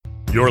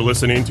You're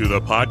listening to the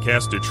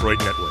Podcast Detroit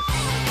Network.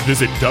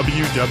 Visit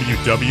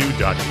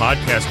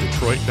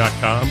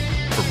www.podcastdetroit.com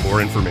for more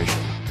information.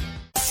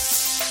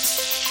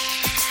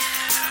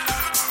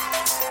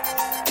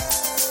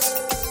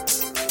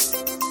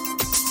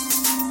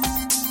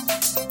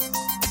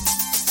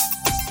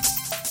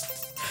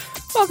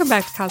 Welcome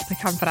back to Cosplay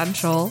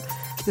Confidential.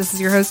 This is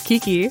your host,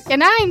 Kiki.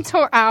 And I'm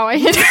Tori. Ow, I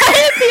hit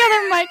the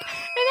other mic.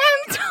 And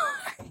I'm Tori.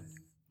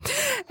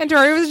 And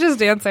Tori was just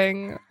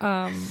dancing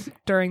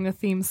during the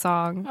theme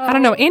song. I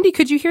don't know. Andy,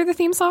 could you hear the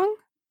theme song?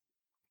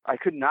 I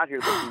could not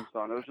hear the theme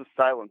song. It was just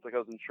silence, like I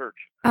was in church.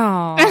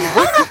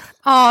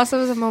 Oh, so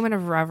it was a moment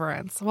of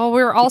reverence. Well,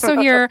 we're also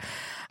here.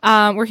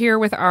 We're here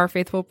with our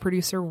faithful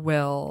producer,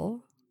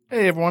 Will.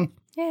 Hey, everyone.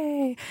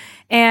 Yay.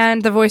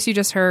 And the voice you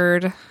just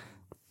heard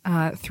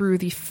through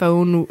the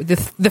phone,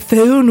 the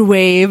phone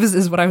waves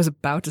is what I was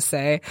about to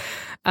say,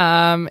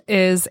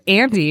 is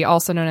Andy,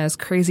 also known as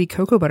Crazy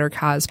Cocoa Butter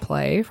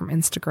Cosplay from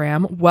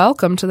Instagram.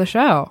 Welcome to the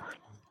show.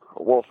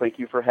 Well, thank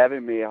you for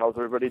having me. How's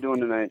everybody doing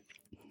tonight?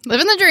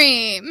 Living the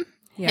dream.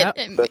 Yep.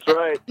 That's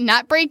right.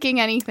 Not breaking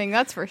anything,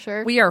 that's for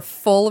sure. We are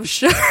full of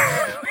sugar.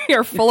 We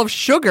are full of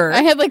sugar.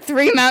 I had like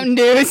 3 Mountain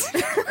Dews.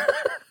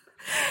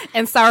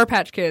 And Sour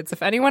Patch Kids.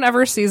 If anyone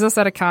ever sees us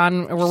at a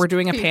con where we're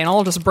doing a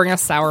panel, just bring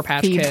us Sour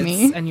Patch Feed Kids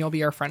me. and you'll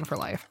be our friend for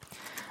life.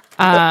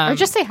 Or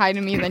just say hi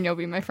to me, then you'll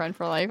be my friend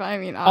for life. I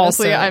mean,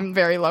 honestly, Also- I'm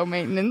very low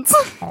maintenance.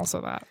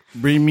 Also that.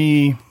 Bring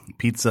me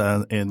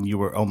pizza and you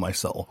will own my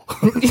soul.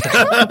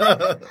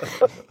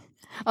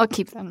 I'll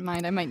keep that in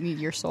mind. I might need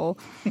your soul.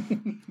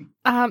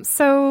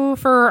 So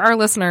for our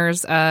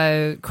listeners,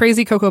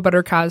 Crazy Cocoa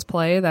Butter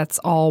Cosplay, that's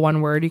all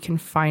one word. You can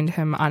find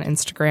him on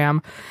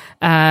Instagram.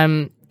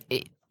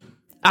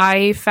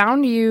 I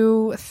found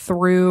you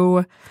through,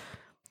 it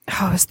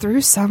was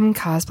through some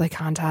cosplay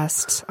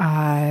contest.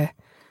 I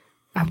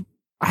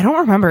don't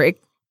remember.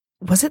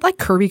 Was it like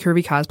Curvy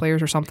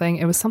Cosplayers or something?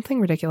 It was something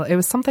ridiculous. It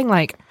was something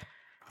like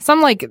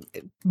some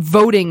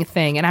voting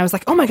thing. And I was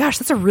like, oh my gosh,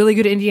 that's a really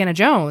good Indiana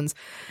Jones.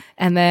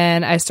 And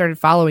then I started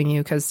following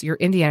you because your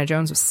Indiana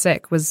Jones was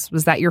sick. Was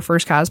that your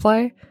first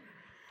cosplay?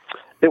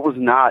 It was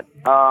not.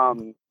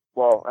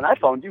 Well, and I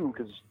found you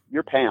because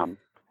you're Pam.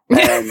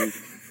 And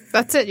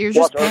That's it. You're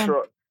just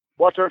Pam.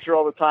 watch Archer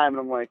all the time, and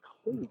I'm like,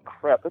 holy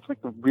crap, that's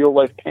like the real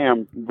life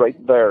Pam right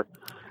there.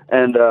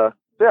 And yeah,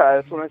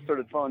 that's when I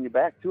started following you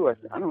back too. I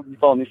don't know if you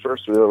followed me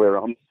first or the other way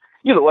around.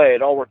 Either way,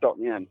 it all worked out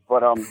in the end.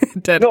 But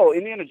no,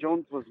 Indiana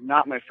Jones was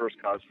not my first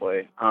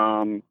cosplay.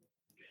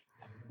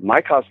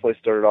 My cosplay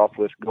started off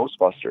with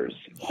Ghostbusters.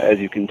 As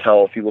you can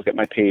tell, if you look at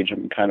my page,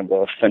 I'm kind of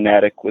a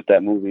fanatic with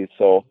that movie.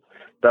 So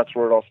that's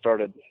where it all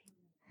started.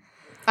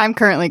 I'm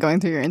currently going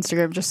through your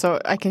Instagram just so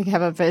I can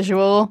have a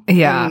visual.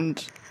 Yeah.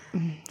 And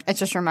it's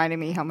just reminding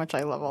me how much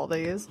I love all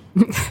these.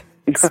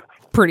 It's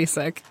pretty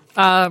sick.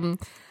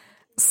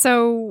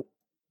 So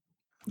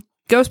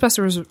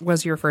Ghostbusters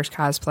was your first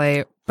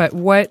cosplay, but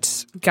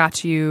what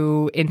got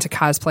you into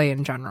cosplay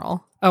in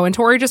general? Oh, and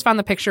Tori just found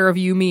the picture of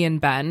you, me, and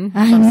Ben.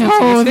 I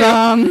know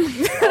them.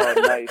 Oh,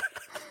 nice.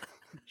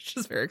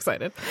 She's very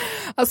excited.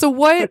 So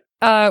what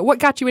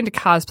got you into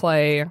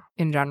cosplay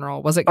in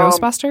general? Was it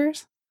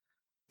Ghostbusters?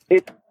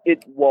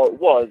 It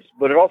was,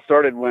 but it all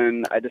started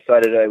when I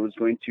decided I was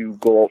going to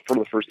go out for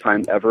the first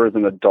time ever as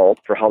an adult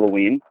for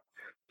Halloween.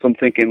 So I'm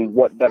thinking,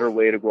 what better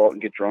way to go out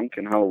and get drunk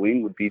in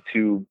Halloween would be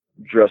to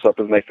dress up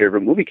as my favorite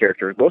movie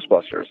character,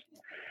 Ghostbusters.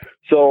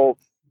 So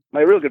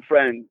my real good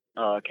friend,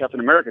 Captain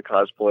America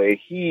Cosplay,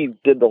 he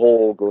did the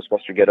whole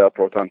Ghostbuster get up,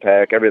 proton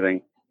pack,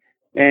 everything.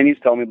 And he's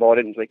telling me about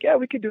it, and he's like, yeah,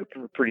 we could do it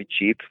for pretty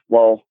cheap.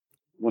 Well,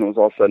 when it was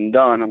all said and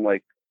done, I'm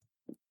like,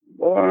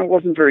 well, it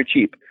wasn't very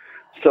cheap.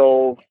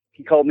 So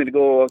he called me to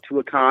go to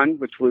a con,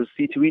 which was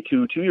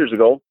C2E2 2 years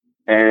ago,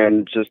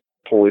 and just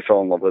totally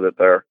fell in love with it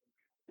there.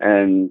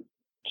 And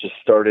just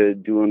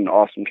started doing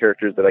awesome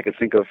characters that I could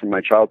think of from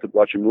my childhood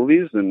watching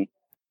movies, and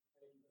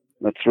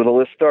that's where the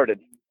list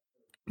started.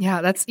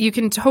 Yeah, you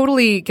can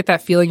totally get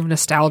that feeling of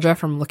nostalgia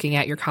from looking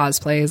at your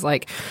cosplays,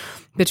 like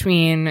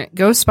between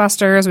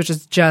Ghostbusters, which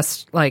is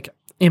just like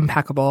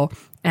impeccable,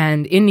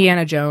 and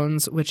Indiana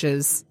Jones, which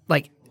is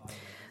like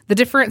the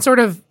different sort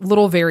of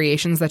little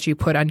variations that you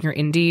put on your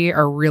indie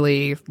are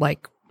really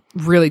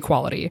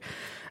quality.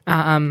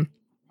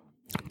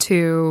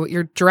 To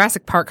your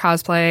Jurassic Park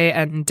cosplay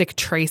and Dick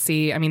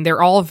Tracy, I mean,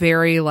 they're all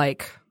very they're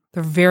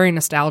very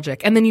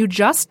nostalgic. And then you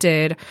just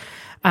did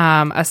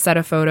a set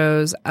of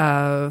photos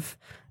of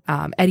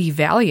Eddie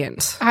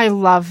Valiant. I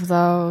love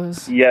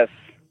those. Yes.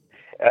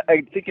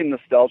 I'm thinking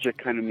nostalgic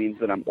kind of means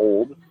that I'm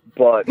old,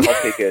 but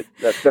I'll take it.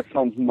 That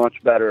sounds much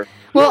better.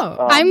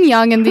 Well, I'm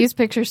young, and these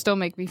pictures still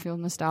make me feel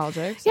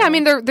nostalgic. So. Yeah, I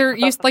mean, they're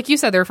like you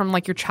said, they're from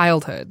like your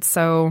childhood.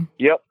 So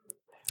Yep.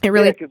 It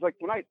really, because like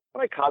when I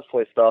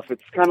cosplay stuff,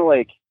 it's kind of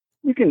like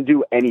you can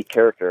do any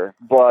character,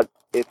 but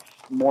it's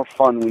more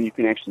fun when you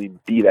can actually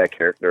be that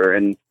character.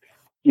 And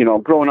you know,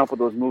 growing up with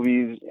those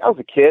movies, I was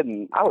a kid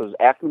and I was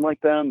acting like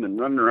them and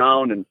running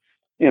around, and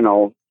you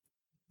know,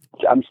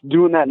 I'm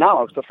doing that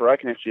now, except for I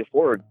can actually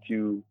afford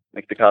to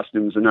make the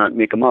costumes and not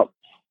make them up.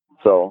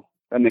 So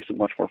that makes it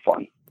much more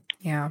fun.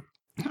 yeah.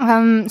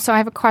 So I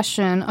have a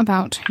question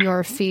about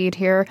your feed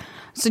here.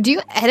 So do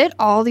you edit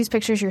all these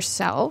pictures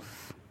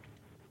yourself?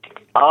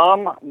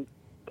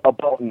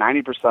 About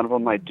 90% of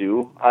them I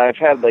do. I've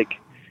had like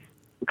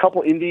a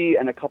couple indie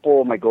and a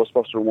couple of my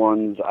Ghostbuster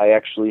ones. I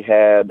actually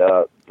had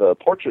the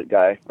portrait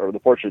guy, or the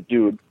portrait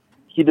dude.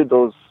 He did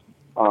those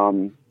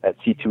at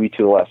C2E2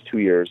 the last 2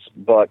 years.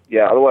 But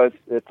yeah, otherwise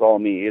it's all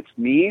me. It's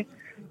me,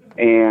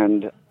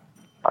 and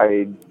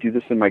I do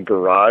this in my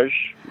garage.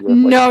 With,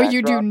 No, like,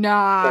 you do backdrop,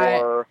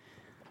 not. Or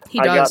He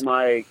I does. got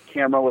my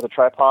camera with a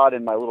tripod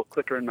and my little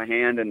clicker in my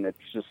hand, and it's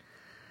just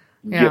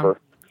giver.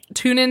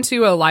 Tune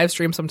into a live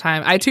stream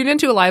sometime. I tuned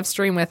into a live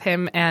stream with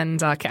him and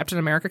Captain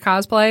America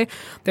cosplay.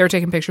 They were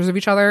taking pictures of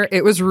each other.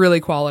 It was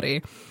really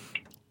quality.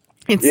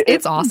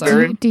 It's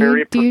awesome.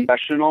 Very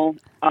professional.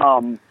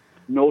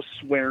 No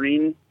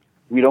swearing.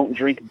 We don't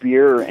drink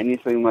beer or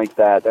anything like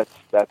that.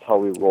 That's how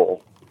we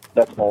roll.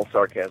 That's all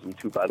sarcasm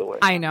too, by the way.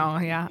 I know,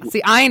 yeah.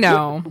 See, I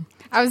know.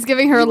 I was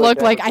giving her a You like look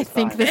that like at I the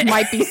think time. this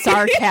might be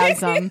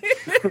sarcasm.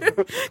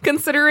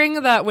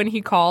 Considering that when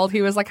he called,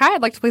 he was like, "Hi,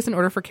 I'd like to place an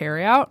order for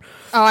carryout."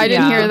 Oh, I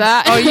didn't Yeah. hear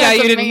that. Oh, yeah, That's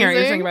you didn't hear it. You're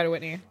amazing. thinking about it,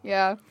 Whitney.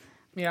 Yeah.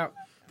 Yeah.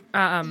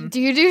 Do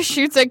you do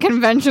shoots at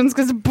conventions?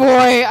 Because, boy,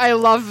 I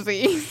love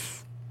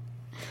these.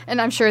 And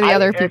I'm sure the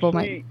other people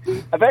might.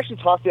 I've actually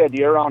tossed the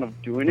idea around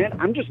of doing it.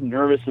 I'm just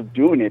nervous of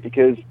doing it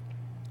because,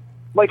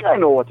 like, I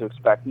know what to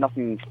expect.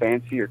 Nothing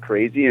fancy or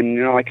crazy,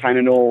 and I kind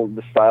of know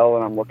the style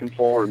that I'm looking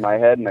for in my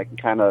head, and I can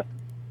kind of,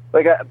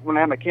 when I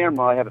have my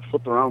camera, I have it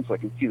flipped around so I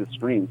can see the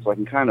screen, so I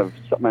can kind of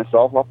set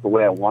myself up the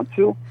way I want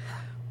to.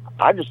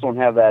 I just don't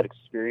have that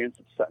experience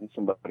of setting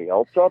somebody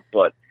else up,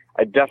 but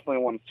I definitely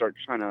want to start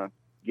trying to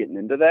getting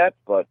into that.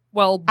 But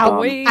Well,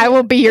 boy, I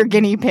will be your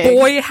guiney pig.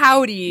 boy,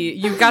 howdy!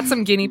 You've got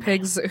some guinea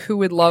pigs who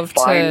would love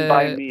fine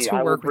by me. to I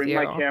will work with bring you.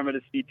 my camera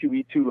to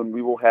C2E2, and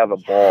we will have a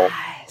ball.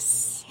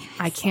 Yes.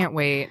 I can't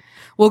wait.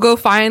 We'll go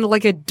find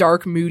like a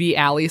dark, moody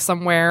alley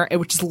somewhere,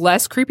 which is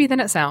less creepy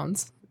than it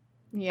sounds.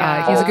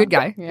 Yeah. He's a good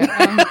guy.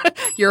 Yeah.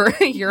 You're a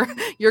good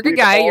We've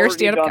guy. You're a already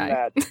stand-up done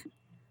guy. that.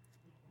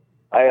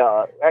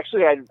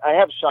 I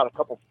have shot a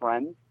couple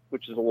friends,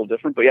 which is a little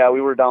different. But yeah,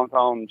 we were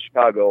downtown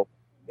Chicago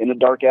in a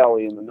dark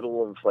alley in the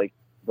middle of like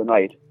the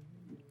night.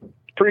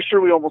 Pretty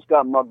sure we almost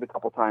got mugged a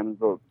couple times.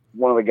 But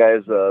one of the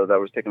guys that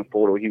was taking a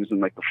photo, he was in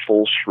like the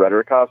full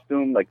shredder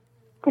costume, like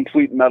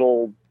complete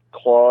metal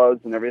claws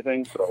and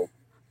everything. So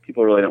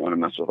people really didn't want to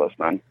mess with us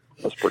then.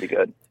 It was pretty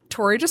good.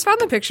 Tori just found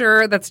the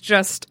picture that's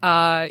just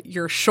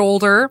your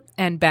shoulder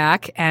and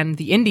back and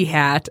the indie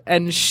hat,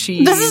 and This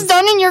is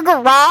done in your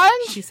garage?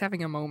 she's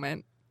having a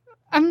moment.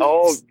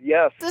 Oh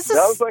yes, This that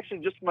is- was actually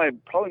just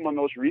probably my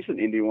most recent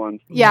indie one.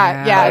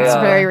 Yeah, it's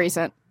Yeah. very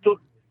recent. So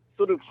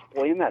to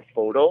explain that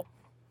photo,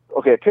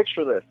 okay,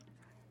 picture this.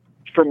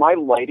 For my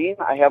lighting,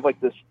 I have like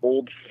this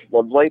old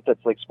floodlight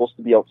that's like supposed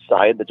to be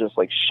outside that just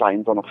like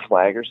shines on a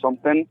flag or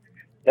something.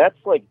 That's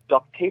like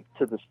duct taped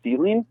to the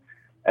ceiling.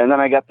 And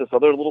then I got this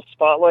other little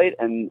spotlight,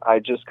 and I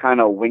just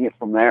kind of wing it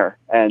from there.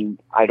 And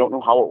I don't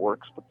know how it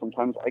works, but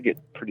sometimes I get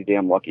pretty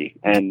damn lucky.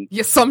 And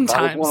Yeah, that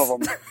sometimes. was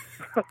one of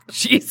them.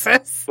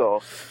 Jesus.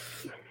 So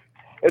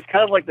it's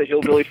kind of like the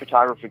Hillbilly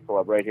Photography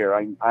Club right here.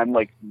 I'm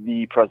like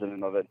the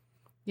president of it.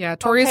 Yeah,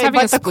 Tori's Okay, having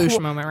a but the sploosh qu-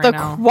 moment right The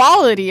now.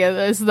 quality of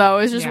this, though,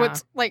 is just Yeah.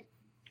 what's like.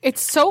 It's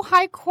so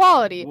high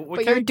quality, What but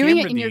kind you're of doing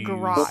it camera in do your you use?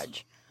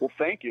 garage. Well,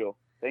 thank you.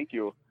 Thank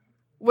you.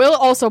 Will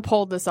also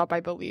pulled this up, I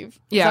believe. Is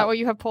Yeah. that what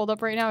you have pulled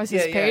up right now? Is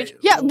his Yeah, page?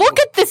 yeah. Yeah, look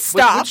at this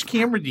stuff. Which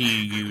camera do you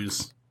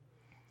use?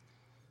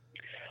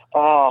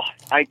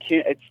 I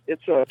can't.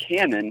 It's a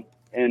Canon,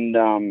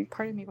 and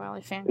Pardon me while I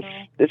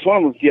fangirl. it's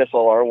one of those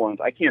DSLR ones.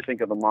 I can't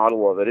think of the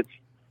model of it. It's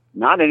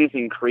not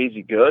anything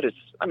crazy good.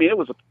 It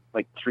was a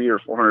like $300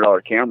 or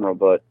 $400 camera,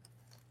 but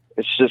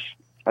it's just,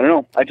 I don't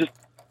know. I just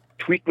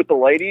tweak with the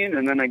lighting,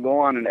 and then I go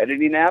on an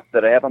editing app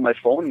that I have on my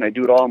phone, and I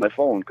do it all on my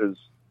phone because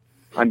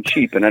I'm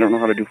cheap and I don't know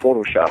how to do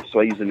Photoshop, so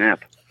I use an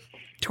app.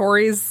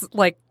 Tori's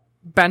like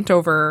bent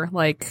over,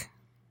 like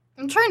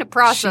I'm trying to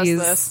process she's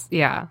this.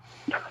 yeah,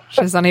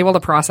 she's unable to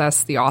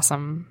process the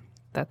awesome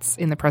that's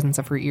in the presence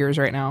of her ears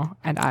right now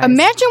and eyes.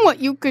 Imagine what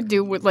you could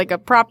do with like a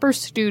proper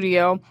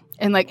studio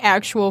and like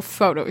actual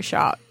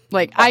Photoshop.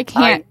 Like I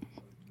can't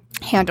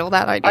handle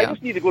that I idea.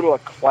 just need to go to a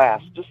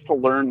class just to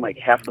learn like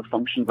half the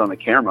functions on the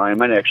camera. I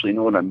might actually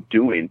know what I'm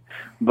doing.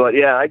 But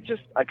yeah,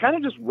 I kind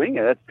of just wing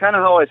it. That's kind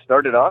of how I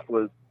started off.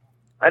 Was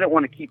I didn't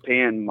want to keep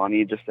paying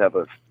money just to have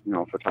a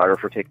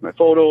photographer take my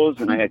photos,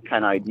 and I had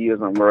kind of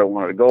ideas on where I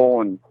wanted to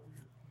go. And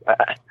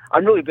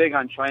I'm really big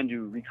on trying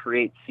to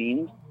recreate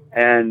scenes.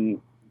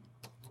 And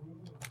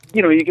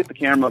you get the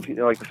camera,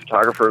 like the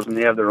photographers, and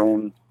they have their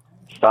own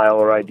style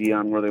or idea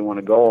on where they want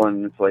to go,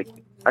 and it's like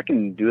I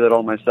can do that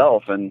all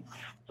myself. And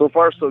so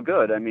far, so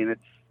good. I mean,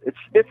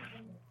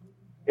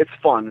 it's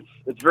fun.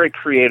 It's very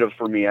creative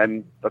for me.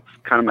 That's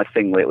kind of my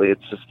thing lately.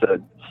 It's just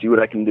to see what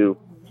I can do.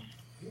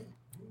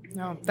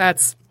 No,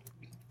 that's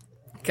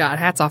God.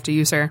 Hats off to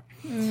you, sir.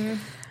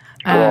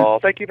 Well,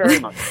 thank you very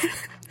much.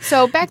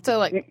 So back to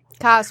like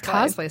cosplay.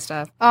 Cosplay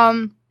stuff.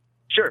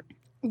 Sure.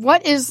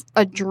 What is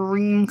a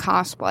dream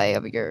cosplay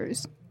of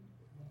yours?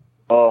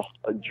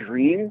 A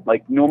dream?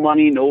 Like no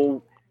money,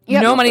 no...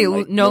 Yep. No money,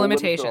 Like, no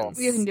limits at all.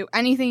 limitations. You can do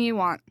anything you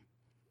want.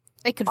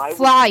 It could I would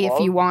fly if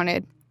love- you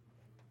wanted.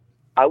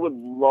 I would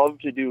love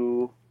to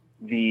do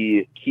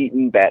the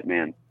Keaton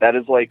Batman. That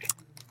is like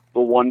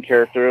the one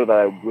character that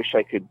I wish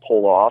I could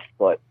pull off,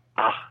 but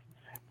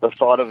the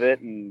thought of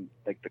it and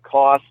like the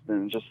cost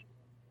and just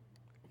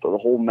the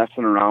whole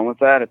messing around with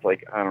that, it's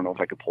like, I don't know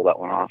if I could pull that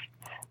one off.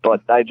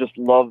 But I just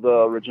love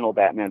the original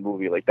Batman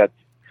movie. Like that's,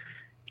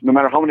 no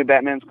matter how many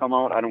Batmans come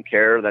out, I don't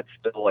care. That's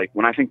still like,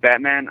 when I think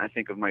Batman, I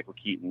think of Michael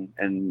Keaton,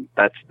 and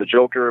that's the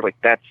Joker. Like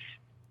that's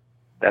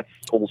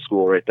old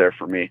school right there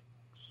for me.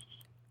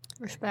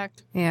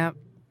 Respect. Yeah.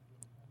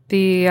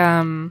 The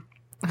oh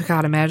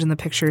God, imagine the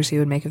pictures he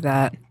would make of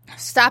that.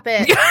 Stop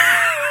it.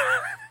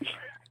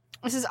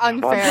 This is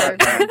unfair.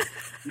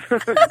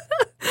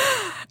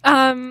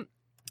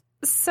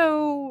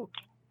 So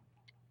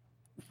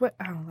what,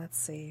 let's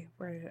see.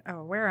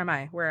 Where am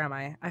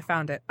I? I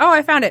found it. Oh,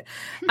 I found it.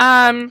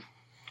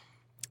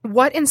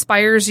 What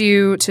inspires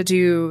you to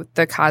do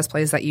the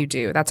cosplays that you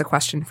do? That's a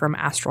question from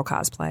Astral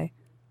Cosplay.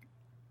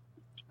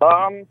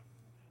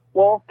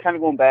 Well, kind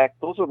of going back,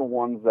 those are the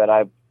ones that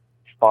I've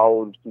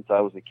followed since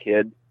I was a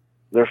kid.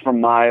 They're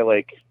from my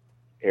like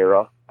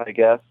era, I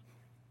guess.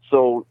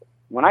 So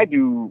when I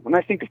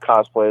think of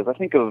cosplays, I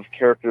think of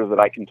characters that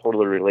I can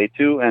totally relate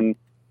to, and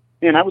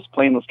I was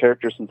playing those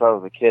characters since I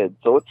was a kid.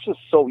 So it's just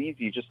so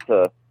easy just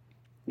to,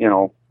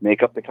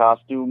 make up the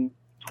costume,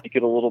 tweak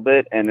it a little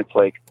bit, and it's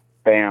like,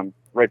 bam,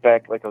 right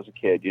back like I was a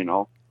kid,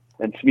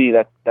 And to me,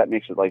 that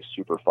makes it like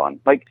super fun.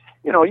 Like,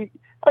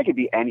 I could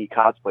be any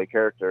cosplay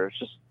character. It's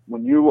just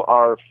when you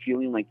are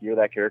feeling like you're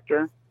that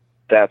character,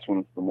 that's when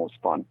it's the most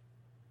fun.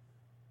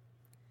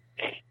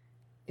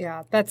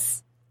 Yeah,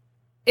 that's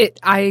it.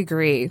 I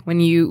agree. When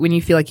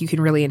you feel like you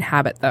can really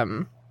inhabit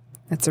them,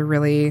 that's a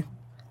really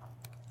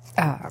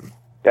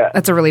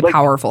that's a really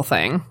powerful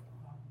thing.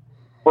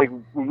 Like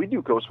when we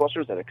do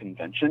Ghostbusters at a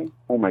convention,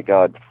 oh my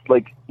God!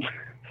 Like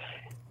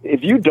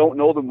if you don't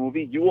know the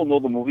movie, you will know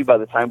the movie by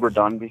the time we're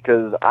done,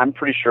 because I'm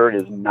pretty sure it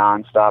is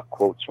nonstop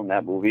quotes from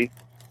that movie.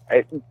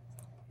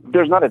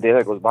 There's not a day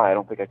that goes by I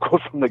don't think I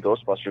quote from the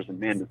Ghostbusters, and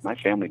man, does my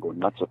family go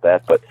nuts with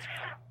that. But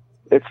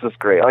it's just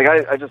great. Like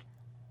I just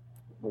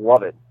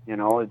love it.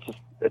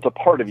 It's a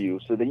part of you,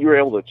 so that you're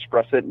able to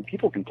express it, and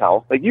people can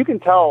tell. Like you can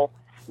tell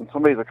when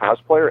somebody's a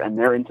cosplayer and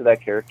they're into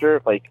that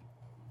character. Like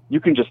you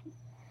can just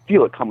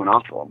feel it coming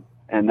off of them,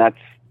 and that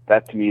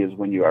to me is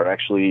when you are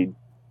actually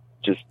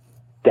just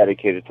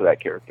dedicated to that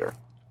character.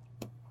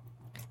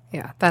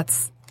 Yeah,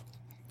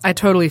 I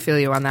totally feel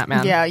you on that,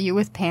 man. Yeah, you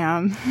with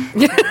Pam.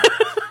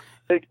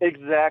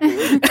 Exactly.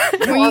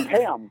 You are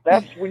Pam.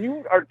 That's when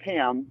you are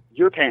Pam,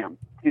 you're Pam.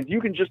 Because you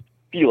can just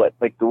feel it.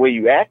 Like the way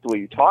you act, the way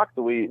you talk,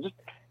 the way you just,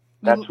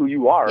 that's who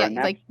you are. Yeah, and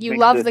like you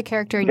love the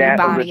character and you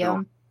body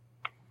him.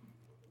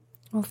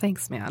 Well,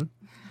 thanks, man.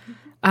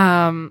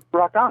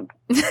 Rock on.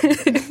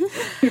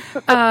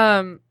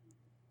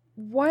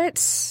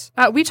 What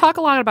we talk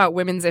a lot about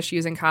women's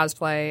issues in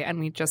cosplay, and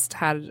we just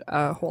had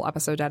a whole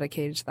episode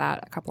dedicated to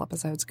that a couple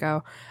episodes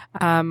ago.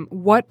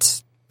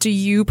 What do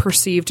you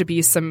perceive to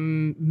be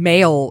some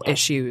male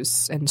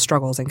issues and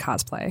struggles in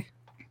cosplay?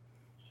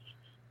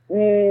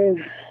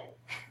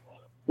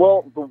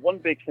 Well, the one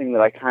big thing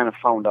that I kind of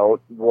found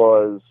out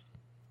was,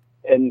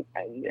 and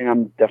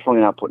I'm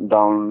definitely not putting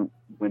down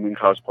women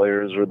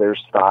cosplayers or their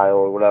style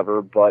or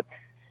whatever, but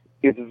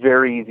it's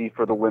very easy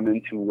for the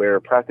women to wear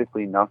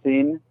practically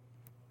nothing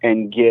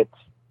and get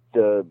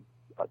the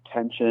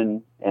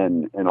attention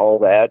and all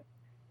that.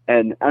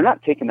 And I'm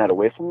not taking that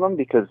away from them,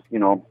 because,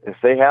 if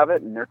they have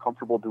it and they're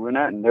comfortable doing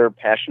that and they're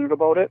passionate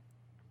about it,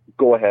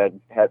 go ahead,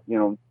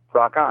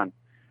 rock on.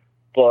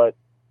 But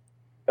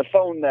I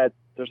found that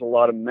there's a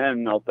lot of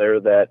men out there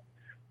that,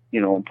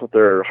 put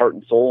their heart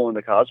and soul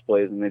into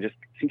cosplays, and it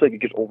seems like it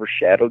gets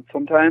overshadowed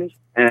sometimes.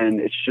 And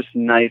it's just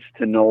nice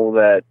to know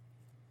that,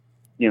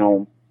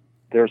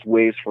 there's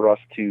ways for us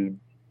to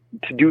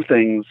do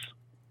things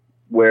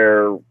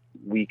where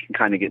we can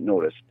kind of get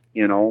noticed,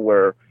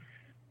 where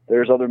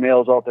there's other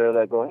males out there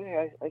that go,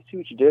 hey, I see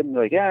what you did. And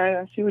they're like,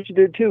 yeah, I see what you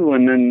did too.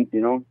 And then,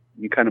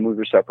 you kind of move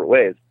your separate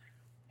ways.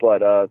 But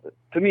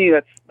to me,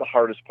 that's the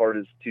hardest part,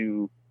 is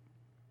to,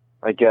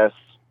 I guess,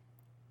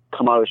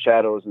 come out of the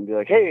shadows and be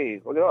like,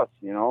 hey, look at us,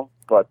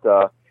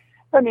 But,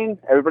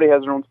 everybody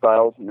has their own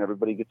styles, and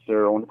everybody gets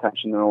their own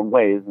attention their own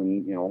ways.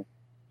 And,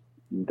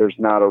 there's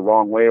not a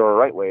wrong way or a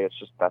right way. It's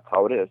just, that's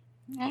how it is.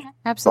 Yeah,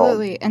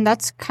 absolutely. And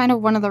that's kind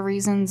of one of the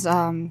reasons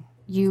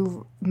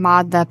you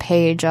mod the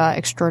page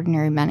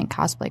Extraordinary Men in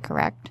Cosplay,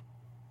 correct?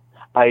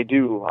 I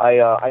do.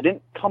 I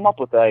didn't come up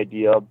with the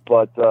idea,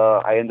 but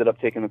I ended up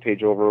taking the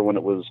page over when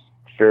it was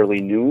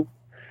fairly new.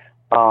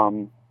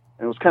 And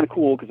it was kind of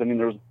cool, because,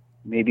 there was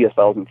maybe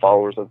 1,000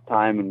 followers at the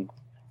time, and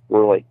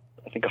we're like,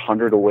 I think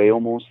 100 away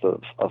almost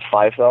of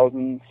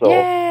 5,000. So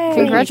Yay!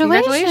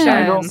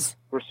 Congratulations.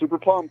 We're super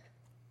pumped.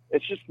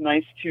 It's just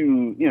nice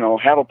to,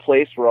 have a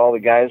place where all the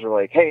guys are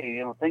like,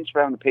 hey, thanks for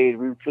having the page.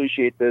 We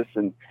appreciate this.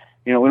 And,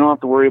 we don't have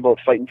to worry about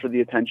fighting for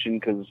the attention,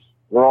 because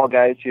we're all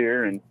guys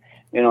here. And,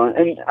 You know,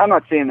 and I'm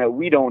not saying that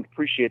we don't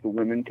appreciate the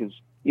women because,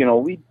 you know,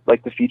 we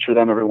like to feature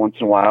them every once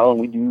in a while, and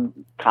we do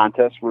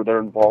contests where they're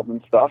involved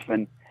in stuff,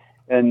 and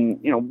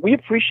you know, we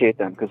appreciate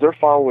them because they're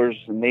followers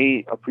and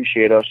they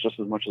appreciate us just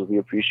as much as we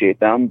appreciate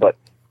them. But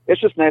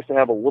it's just nice to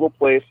have a little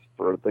place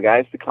for the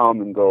guys to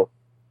come and go,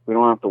 we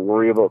don't have to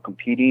worry about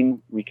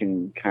competing. We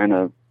can kind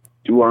of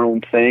do our own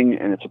thing,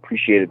 and it's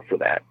appreciated for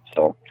that.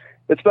 So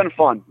it's been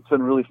fun. It's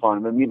been really fun.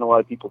 I've been meeting a lot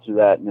of people through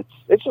that, and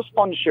it's just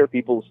fun to share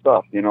people's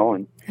stuff, you know,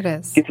 and It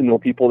is. get to know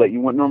people that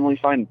you wouldn't normally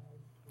find.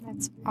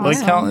 That's What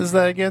awesome. account is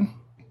that again?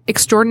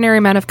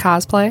 Extraordinary Men of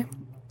Cosplay.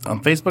 On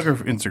Facebook or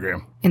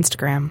Instagram?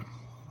 Instagram.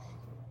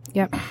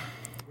 Yep.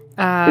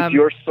 It's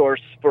your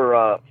source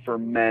for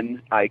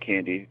men eye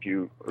candy. If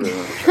you really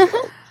want to check it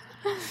out.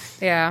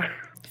 Yeah.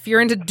 If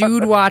you're into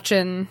dude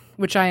watching,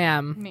 which I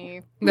am, Me.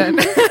 then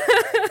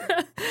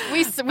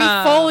We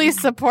fully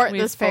support we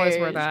this fully page.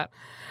 support that.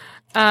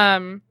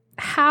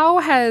 How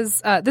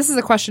has this is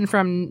a question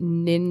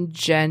from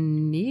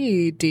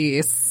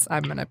Ninjanidis.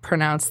 I'm going to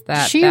pronounce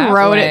that. She that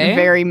wrote way. it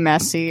very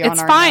messy. It's on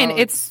our fine.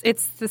 notes.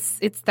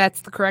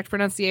 That's the correct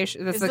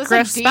pronunciation. That's Is the this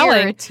correct a D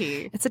spelling. or a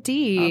T? It's a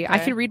D. I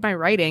Okay. can read my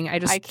writing. I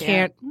just I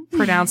can't can't.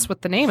 pronounce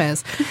what the name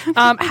is.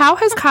 How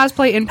has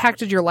cosplay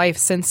impacted your life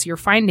since you're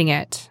finding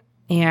it?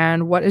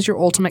 And what is your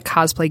ultimate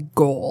cosplay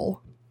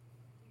goal?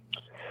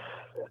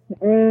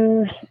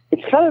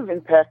 It's kind of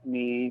impacted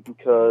me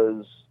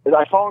because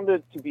I found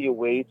it to be a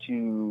way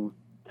to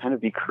kind of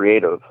be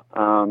creative.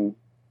 Kind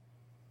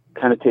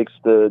of takes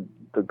the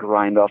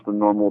grind off the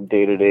normal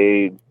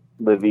day-to-day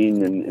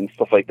living and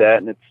stuff like that.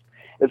 And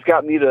it's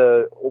got me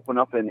to open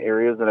up in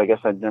areas that I guess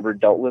I've never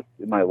dealt with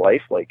in my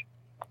life, like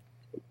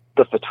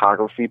the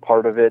photography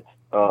part of it,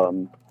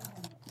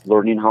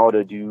 learning how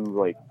to do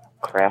like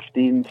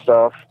crafting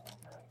stuff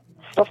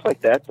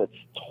like that. That's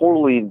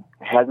totally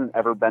hasn't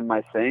ever been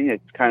my thing.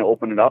 It's kind of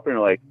opened it up and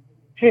you're like,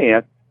 hey,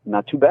 I'm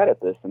not too bad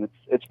at this. And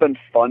it's been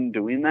fun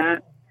doing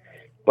that.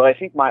 But I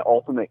think my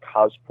ultimate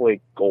cosplay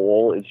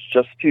goal is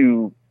just to,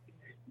 you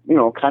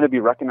know, kind of be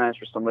recognized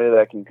for somebody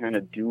that can kind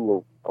of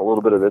do a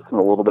little bit of this and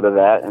a little bit of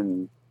that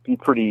and be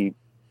pretty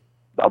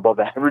above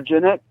average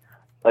in it.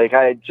 Like,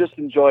 I just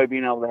enjoy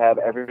being able to have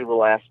every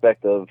little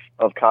aspect of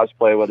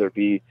cosplay, whether it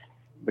be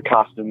the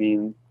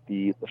costuming,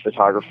 the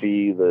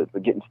photography, the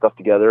getting stuff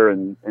together,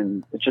 and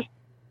it's just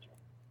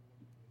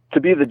to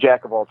be the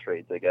jack of all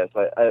trades, I guess.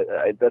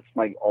 I that's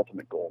my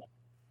ultimate goal.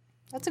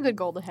 That's a good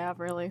goal to have,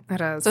 really.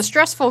 It is. It's a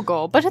stressful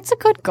goal, but it's a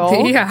good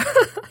goal. Yeah.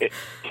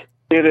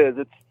 It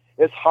is.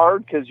 It's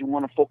hard because you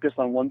want to focus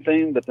on one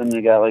thing, but then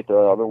you got like the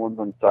other ones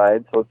on the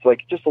side. So it's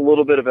like just a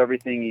little bit of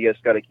everything. You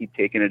just got to keep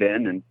taking it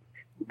in, and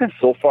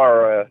so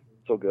far,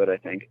 so good, I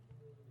think.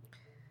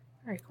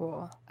 Very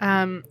cool.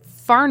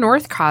 Far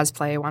North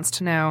Cosplay wants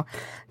to know,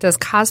 does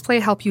cosplay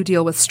help you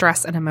deal with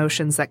stress and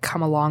emotions that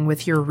come along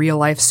with your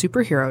real-life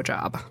superhero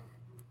job?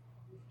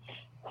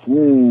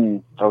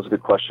 That was a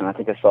good question. I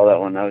think I saw that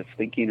one. I was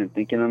thinking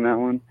on that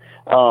one.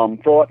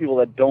 For a lot of people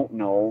that don't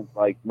know,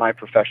 like my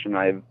profession,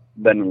 I've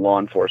been in law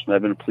enforcement.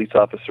 I've been a police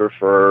officer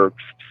for, I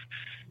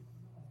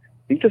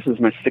think this is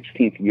my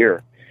 16th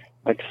year.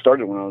 I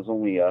started when I was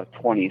only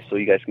 20, so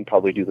you guys can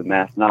probably do the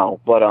math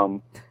now. But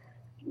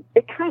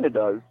it kind of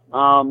does.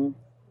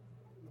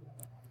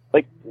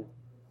 Like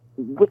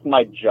with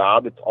my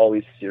job, it's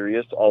always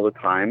serious all the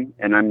time,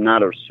 and I'm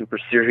not a super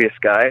serious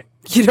guy.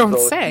 You don't So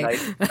it's say.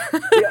 nice.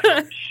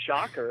 Yeah,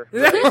 shocker.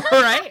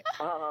 Right?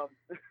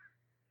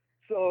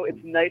 So it's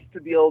nice to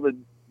be able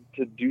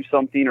to do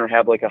something or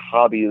have like a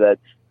hobby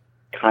that's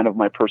kind of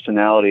my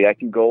personality. I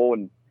can go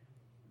and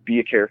be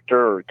a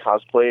character or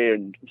cosplay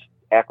and just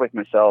act like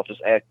myself,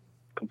 just act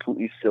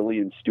completely silly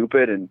and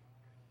stupid. And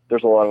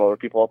there's a lot of other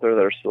people out there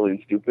that are silly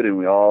and stupid, and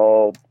we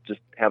all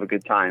just have a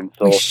good time.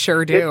 So We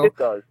sure do. It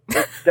does.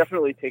 It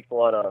definitely takes a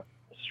lot of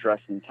stress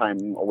and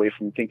time away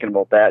from thinking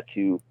about that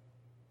to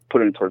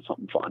put it towards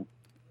something fun.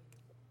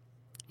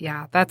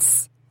 Yeah,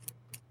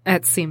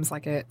 it seems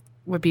like it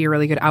would be a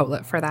really good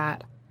outlet for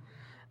that.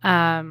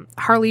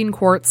 Harleen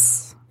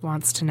Quartz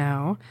wants to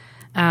know,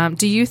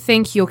 do you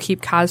think you'll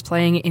keep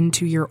cosplaying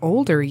into your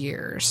older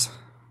years?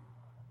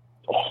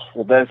 Oh,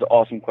 well, that is an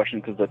awesome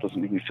question because that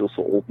doesn't make me feel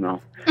so old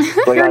now.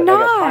 So You're I got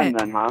not. time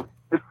then, huh?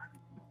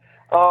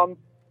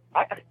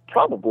 I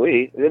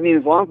probably. I mean,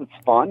 as long as it's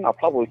fun, I'll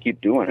probably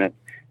keep doing it.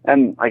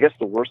 And I guess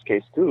the worst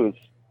case too is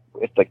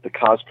if like the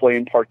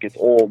cosplaying part gets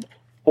old.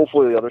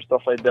 Hopefully, the other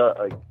stuff I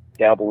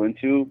dabble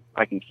into,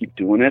 I can keep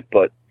doing it.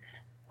 But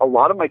a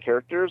lot of my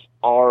characters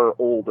are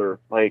older.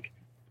 Like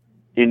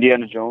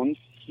Indiana Jones,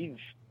 he's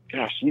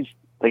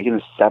like in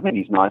his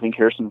 70s now. I think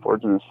Harrison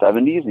Ford's in his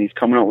 70s, and he's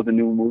coming out with a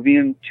new movie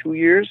in 2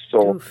 years.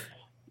 So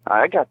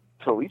I got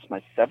to at least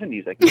my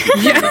 70s. I can keep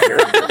doing the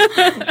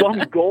character. So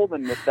I'm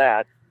golden with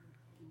that.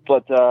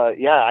 But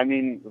yeah, I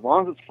mean, as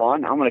long as it's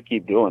fun, I'm going to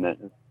keep doing it.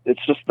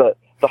 It's just the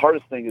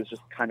hardest thing is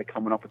just kind of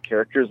coming up with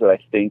characters that I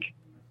think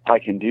I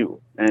can do.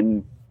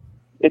 And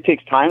it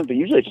takes time, but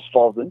usually it just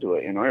falls into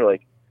it. You know, you're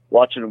like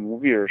watching a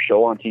movie or a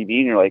show on TV,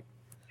 and you're like,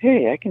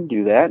 hey, I can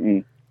do that,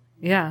 and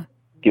Yeah.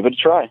 give it a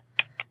try.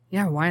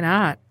 Yeah, why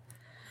not?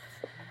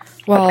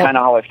 Well, That's kind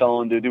of how I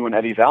fell into doing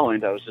Eddie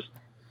Valiant. I was just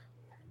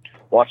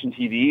watching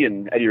TV,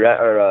 and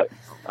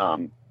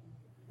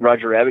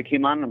Roger Rabbit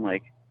came on, and I'm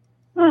like,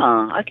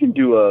 I can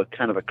do a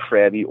kind of a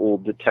crabby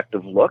old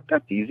detective look.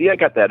 That's easy. I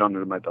got that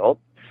under my belt.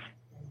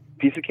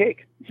 Piece of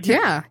cake.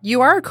 yeah,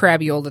 you are a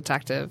crabby old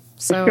detective,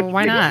 so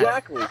why not?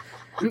 Exactly.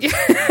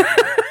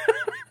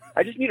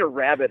 I just need a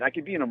rabbit. I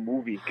could be in a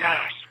movie.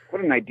 Gosh,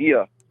 what an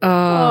idea.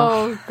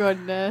 Oh,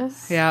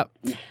 goodness. Yeah.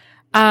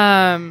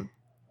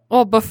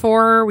 Well,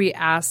 before we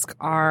ask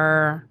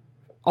our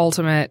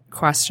ultimate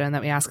question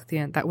that we ask at the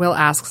end, that Will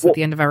asks at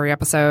the end of every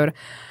episode,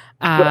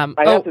 I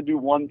have to do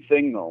one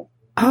thing though,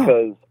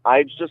 because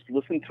I just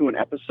listened to an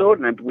episode,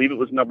 and I believe it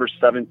was number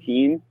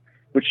 17,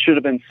 which should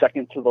have been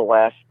second to the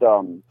last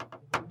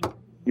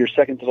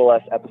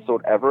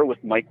episode ever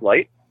with Mike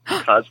Light,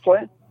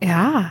 Cosplay.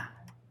 Yeah.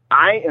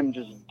 I am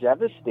just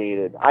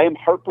devastated. I am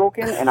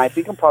heartbroken, and I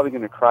think I'm probably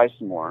going to cry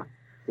some more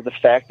with the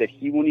fact that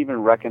he won't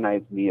even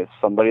recognize me as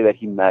somebody that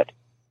he met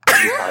in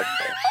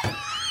Cosplay.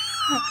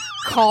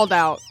 Called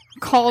out.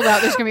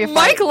 There's going to be a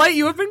fight. Mike Light,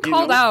 you have been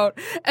called out,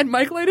 and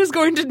Mike Light is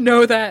going to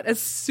know that as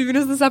soon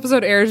as this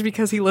episode airs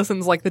because he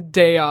listens like the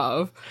day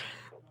of.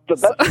 The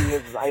best thing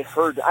is I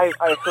heard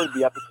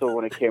the episode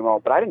when it came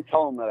out, but I didn't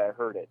tell him that I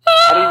heard it.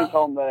 I didn't even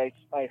tell him that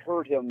I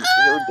heard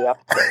the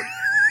episode.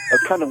 I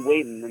was kind of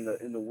waiting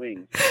in the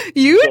wings.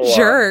 You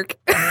jerk.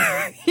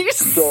 You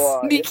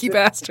sneaky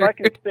bastard. If I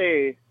can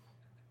say,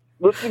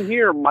 listen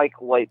here, Mike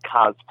Light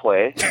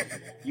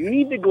Cosplay, you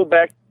need to go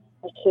back to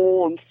a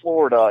hole in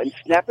Florida and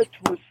snap it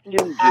to a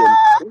Slim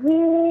Jim.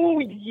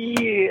 Ooh,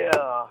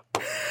 yeah.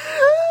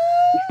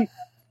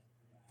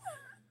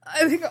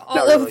 I think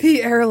all of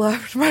the air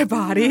left my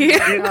body.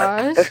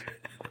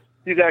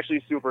 He's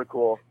actually super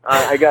cool.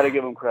 I got to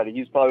give him credit.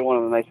 He's probably one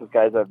of the nicest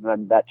guys I've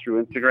met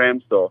through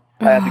Instagram, so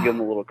I have to give him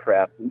a little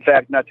crap. In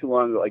fact, not too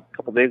long ago, like a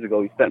couple days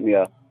ago, he sent me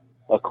a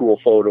cool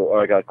photo, or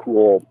like a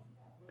cool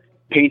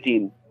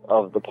painting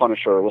of the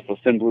Punisher with a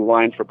thin blue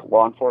line for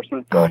law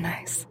enforcement. So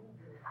nice.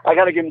 I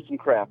got to give him some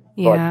crap.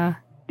 Yeah.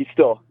 But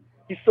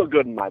he's still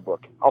good in my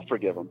book. I'll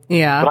forgive him.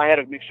 Yeah. But I had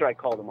to make sure I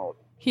called him out.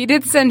 He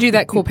did send you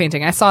that cool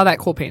painting. I saw that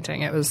cool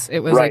painting. It was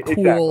right, a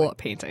cool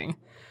painting.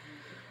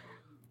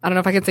 I don't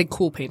know if I can say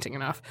cool painting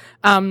enough.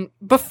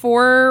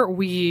 Before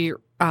we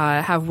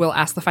have Will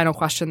ask the final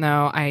question,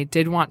 though, I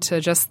did want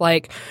to just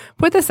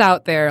put this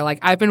out there.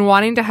 I've been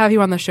wanting to have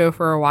you on the show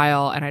for a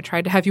while, and I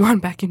tried to have you on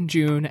back in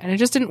June, and it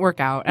just didn't work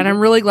out. And I'm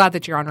really glad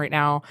that you're on right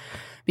now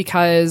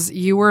because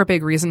you were a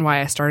big reason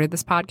why I started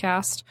this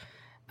podcast.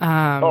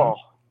 Well,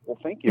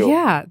 thank you.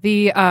 Yeah,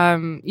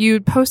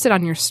 you posted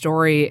on your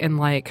story in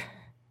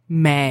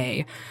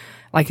May.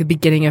 The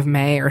beginning of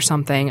May or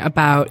something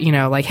about,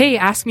 hey,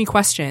 ask me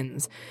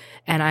questions.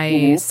 And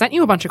I sent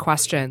you a bunch of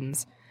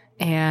questions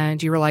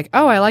and you were like,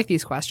 oh, I like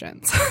these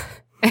questions.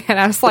 And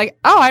I was like,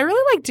 oh, I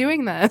really like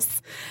doing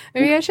this.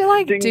 Maybe I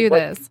should do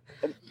this.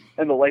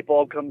 And the light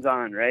bulb comes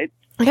on, right?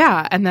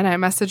 Yeah. And then I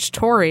messaged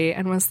Tori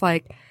and was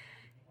like,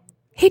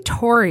 hey,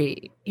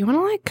 Tori, you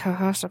want to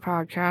co-host a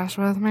podcast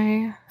with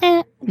me?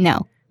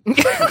 No.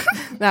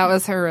 That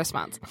was her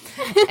response.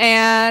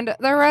 And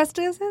the rest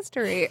is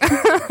history.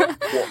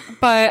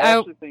 But I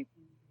actually think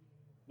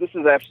this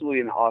is absolutely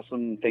an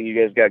awesome thing you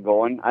guys got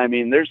going. I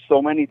mean, there's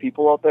so many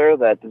people out there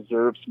that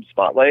deserve some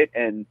spotlight,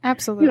 and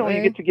absolutely,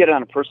 you get to get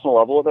on a personal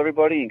level with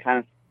everybody and kind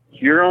of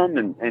hear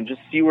them and just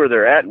see where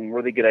they're at and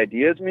where they get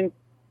ideas. I mean,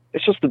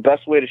 it's just the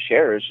best way to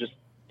share is just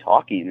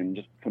talking and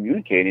just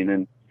communicating,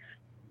 and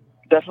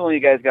definitely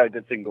you guys got a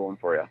good thing going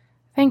for you.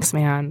 Thanks,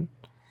 man.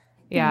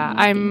 Yeah,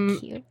 I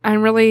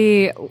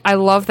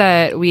love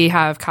that we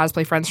have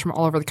cosplay friends from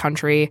all over the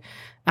country,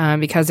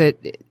 because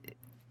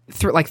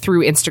through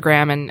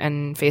Instagram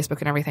and Facebook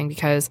and everything,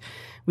 because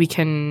we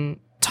can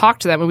talk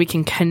to them and we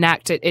can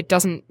connect. It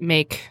doesn't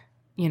make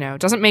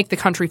the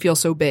country feel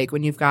so big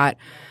when you've got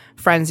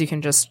friends you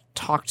can just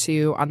talk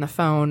to on the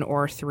phone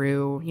or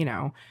through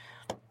the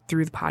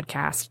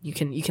podcast. You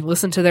can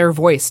listen to their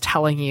voice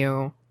telling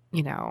you,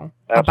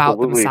 about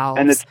themselves.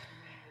 And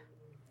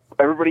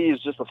everybody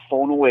is just a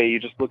phone away. You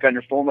just look on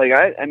your phone.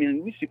 I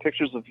mean, we see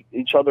pictures of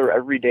each other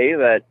every day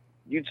that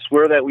you'd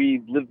swear that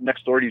we live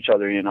next door to each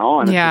other,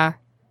 And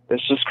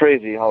it's just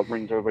crazy how it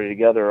brings everybody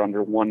together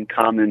under one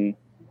common,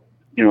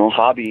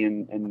 hobby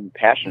and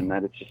passion.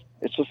 That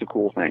it's just a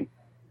cool thing.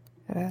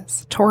 It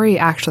is. Tori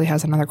actually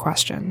has another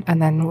question, and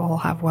then we'll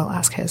have Will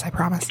ask his, I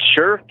promise.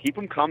 Sure. Keep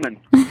them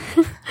coming.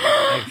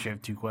 I actually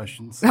have 2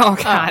 questions. Oh,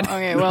 God.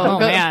 Okay, well,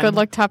 good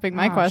luck topping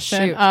my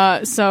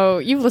question. So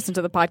you've listened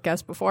to the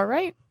podcast before,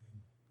 right?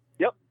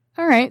 Yep.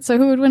 All right, so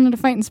who would win in a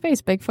fight in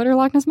space, Bigfoot or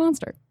Loch Ness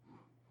Monster?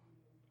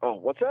 Oh,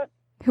 what's that?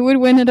 Who would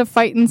win in a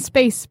fight in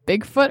space,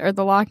 Bigfoot or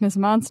the Loch Ness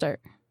Monster?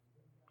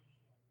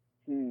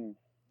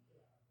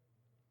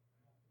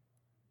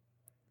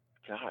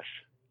 Gosh,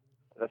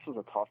 this is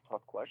a tough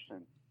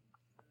question.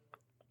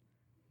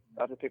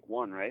 I have to pick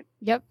one, right?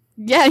 Yep.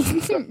 Yeah.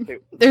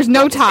 There's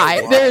no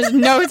tie. There's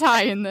no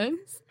tie in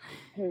this.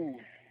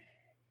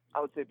 I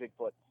would say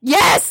Bigfoot.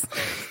 Yes!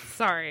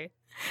 Sorry.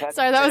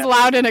 Sorry, that was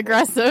loud and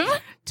aggressive.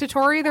 To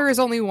Tori, there is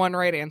only one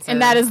right answer.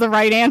 And that is the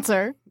right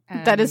answer.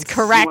 And That is You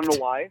correct. want to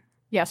know why?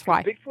 Yes,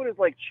 why? Bigfoot is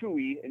like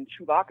Chewie, and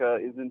Chewbacca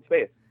is in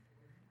space.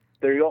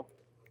 There you go.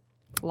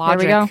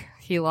 logic. There we go.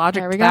 He logicked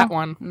There we that go.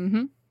 one.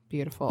 Mm-hmm.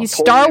 Beautiful. He's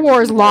Star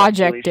Wars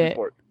logicked Calculation it.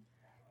 for it.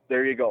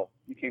 There you go.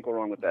 You can't go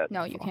wrong with that.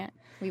 No, you can't.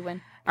 We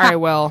win. All right,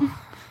 Will.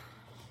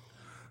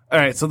 All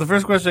right, so the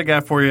first question I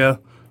got for you,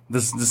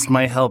 this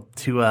might help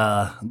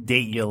to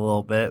date you a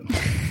little bit.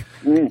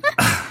 All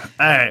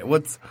right,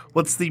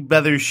 what's the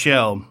better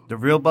show, the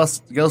real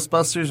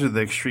Ghostbusters or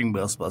the Extreme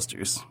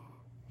Ghostbusters?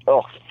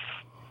 Oh,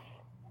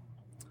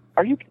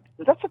 are you?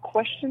 That's a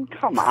question?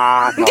 Come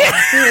on. No.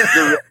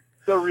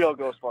 the real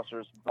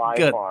Ghostbusters by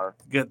Good. far.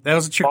 Good, that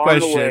was a trick Far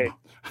and question.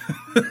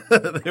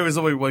 There was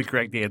only one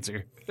correct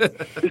answer.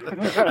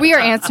 We are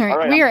answering. All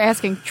right. We are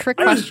asking trick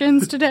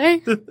questions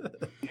today.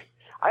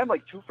 I am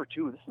like 2 for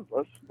 2.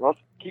 Let's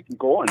keep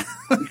going.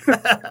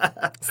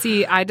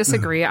 See, I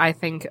disagree. I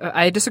think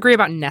I disagree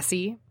about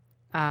Nessie.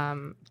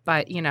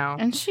 But you know,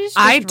 And she's. Just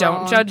I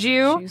don't wrong. judge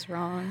you. She's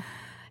wrong.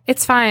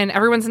 It's fine.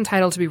 Everyone's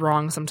entitled to be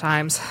wrong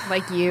sometimes.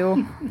 Like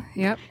you.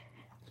 Yep.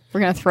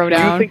 We're gonna throw Do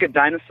you down. think a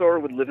dinosaur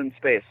would live in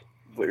space?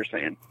 Is what you're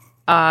saying?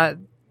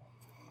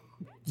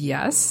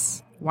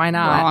 Yes. Why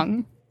not?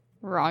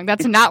 Wrong.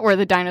 That's not where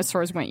the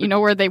dinosaurs went. You know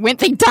where they went?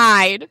 They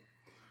died.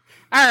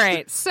 All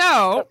right.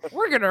 So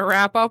we're gonna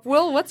wrap up.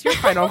 Will, what's your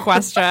final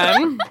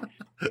question?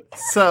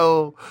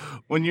 So,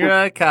 when you're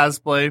at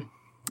cosplay,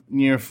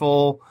 and you're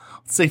full,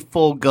 let's say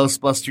full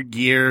Ghostbuster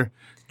gear,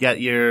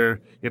 got your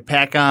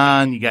pack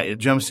on, you got your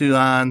jumpsuit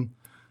on,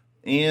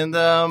 and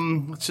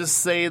let's just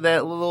say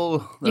that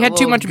little You had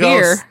too much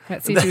beer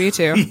at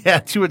C2E2. Yeah,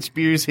 too much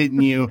beer's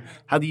hitting you.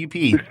 How do you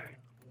pee?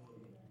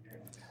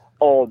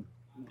 Oh,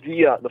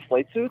 the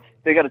flight suits,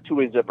 they got a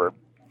 2-way zipper.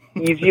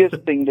 Easiest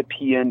thing to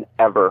pee in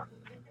ever.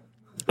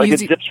 Like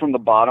Easy- it zips from the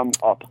bottom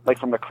up, like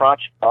from the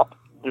crotch up.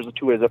 There's a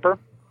 2-way zipper,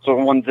 so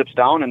one zips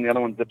down and the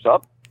other one zips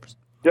up.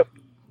 Yep,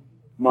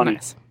 money.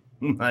 Nice.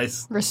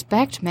 Nice.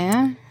 Respect,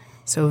 man.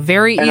 So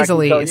very And I can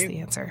easily tell is you- the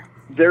answer.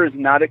 There is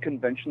not a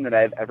convention that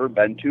I've ever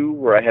been to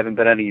where I haven't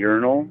been at a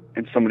urinal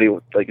and somebody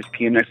like is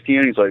peeing next to you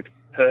and he's like,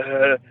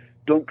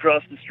 "Don't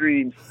cross the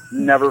streams."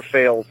 Never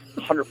fails,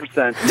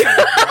 100%.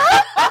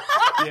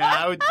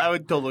 Yeah, I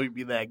would totally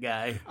be that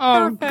guy.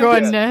 Oh Perfect.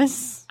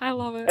 goodness. I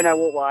love it. And I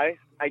won't lie,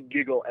 I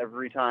giggle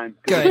every time.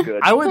 'cause Good. it's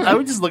good. I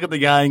would just look at the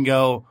guy and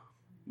go,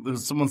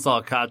 someone saw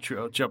a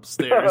cockroach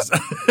upstairs.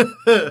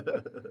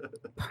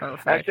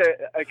 Perfect. Actually,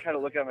 I kind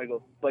of look at him and I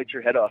go, "Bite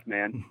your head off,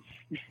 man."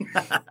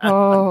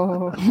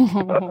 Oh.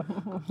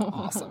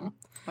 Awesome.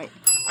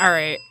 All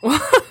right.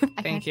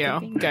 Thank you.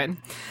 Thank you. Good.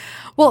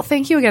 Well,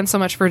 thank you again so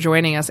much for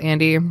joining us,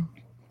 Andy.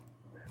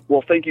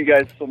 Well, thank you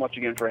guys so much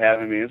again for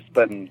having me. It's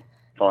been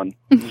fun.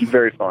 It's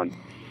very fun.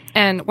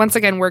 And once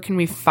again, where can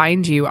we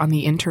find you on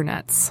the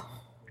internets?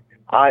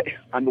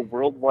 On the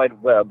World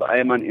Wide Web, I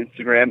am on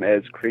Instagram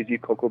as Crazy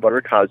Cocoa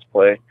Butter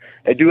Cosplay.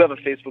 I do have a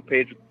Facebook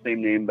page with the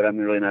same name, but I'm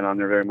really not on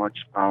there very much.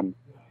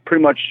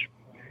 Pretty much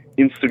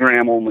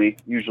Instagram only,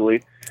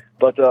 usually.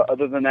 But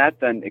other than that,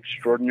 then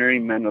Extraordinary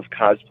Men of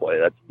Cosplay.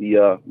 That's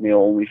the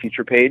male-only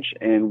feature page,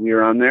 and we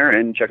are on there.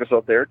 And check us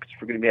out there because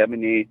we're going to be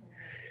having a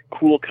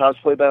cool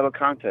cosplay battle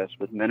contest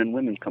with men and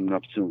women coming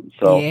up soon.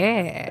 So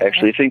Yeah. I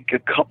actually think a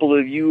couple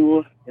of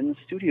you in the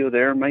studio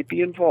there might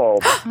be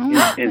involved.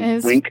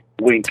 Is Wink,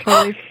 wink.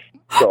 totally,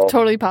 So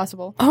totally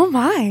possible. Oh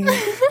my.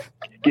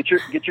 get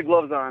your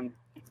gloves on.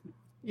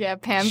 Yeah,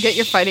 Pam, get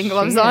your fighting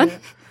gloves on.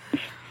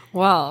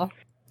 Well,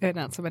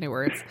 not so many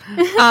words.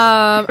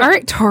 All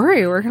right,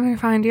 Tori, where can we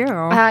find you?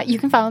 You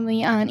can follow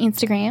me on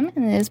Instagram.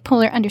 It is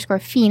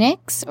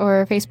Polar_Phoenix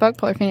or Facebook,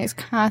 Polar Phoenix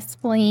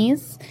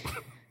Cosplays.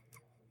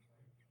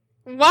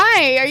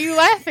 Why are you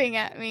laughing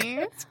at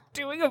me?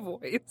 Doing a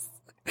voice.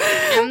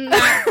 I'm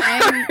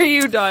Are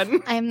you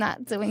done?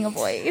 not doing a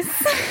voice.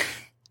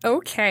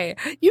 Okay.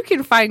 You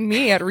can find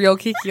me at Real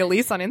Kiki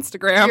Elise on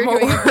Instagram You're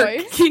doing a or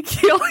voice?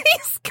 Kiki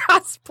Elise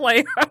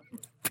Cosplay on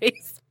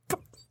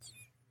Facebook.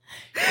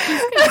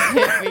 She's gonna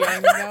hit me. I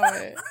know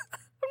it.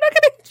 I'm not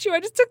gonna hit you. I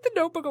just took the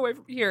notebook away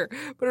from here.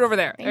 Put it over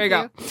there. There you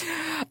go.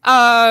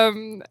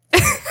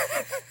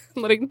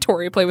 Letting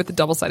Tori play with the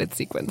double-sided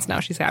sequins. Now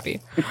she's happy.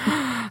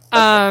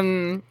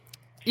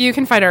 You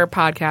can find our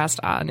podcast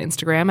on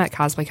Instagram at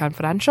Cosplay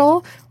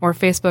Confidential or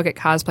Facebook at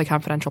Cosplay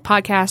Confidential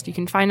Podcast. You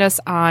can find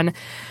us on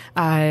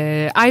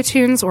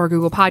iTunes or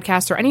Google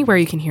Podcasts or anywhere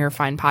you can hear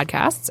fine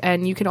podcasts.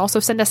 And you can also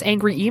send us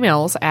angry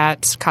emails at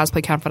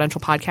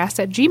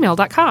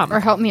cosplayconfidentialpodcast@gmail.com. Or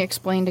help me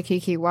explain to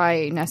Kiki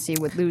why Nessie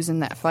would lose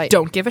in that fight.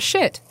 Don't give a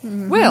shit.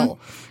 Will.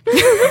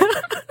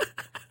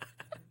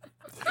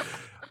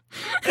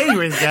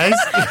 Anyways, guys,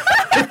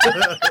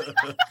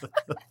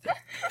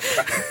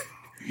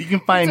 you can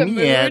find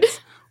me at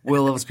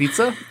Will Loves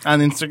Pizza on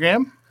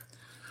Instagram.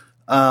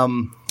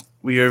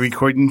 We are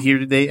recording here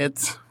today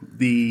at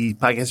the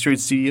Podcast Trade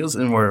Studios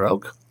in Warrior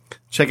Oak.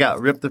 Check out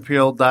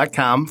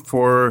ripthepurl.com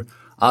for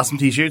awesome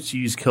t-shirts.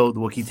 Use code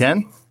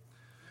Wookie10.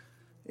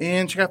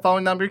 And check out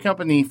Falling Down Beer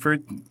Company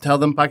tell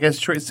them Podcast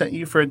Detroit sent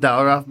you for $1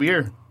 off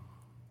beer.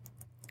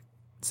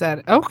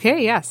 said,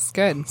 okay, yes,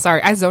 good.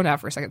 Sorry, I zoned out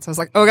for a second. So I was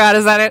like, oh God,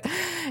 is that it?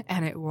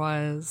 And it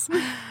was.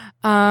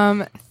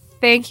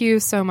 Thank you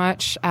so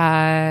much.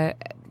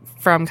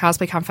 From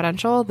Cosplay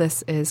Confidential,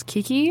 this is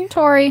Kiki.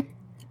 Tori.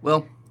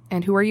 Well,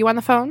 And who are you on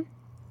the phone?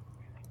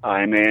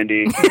 I'm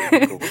Andy.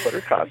 Google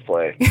Twitter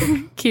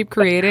Cosplay. Keep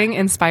creating,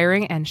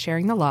 inspiring, and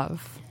sharing the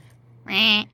love.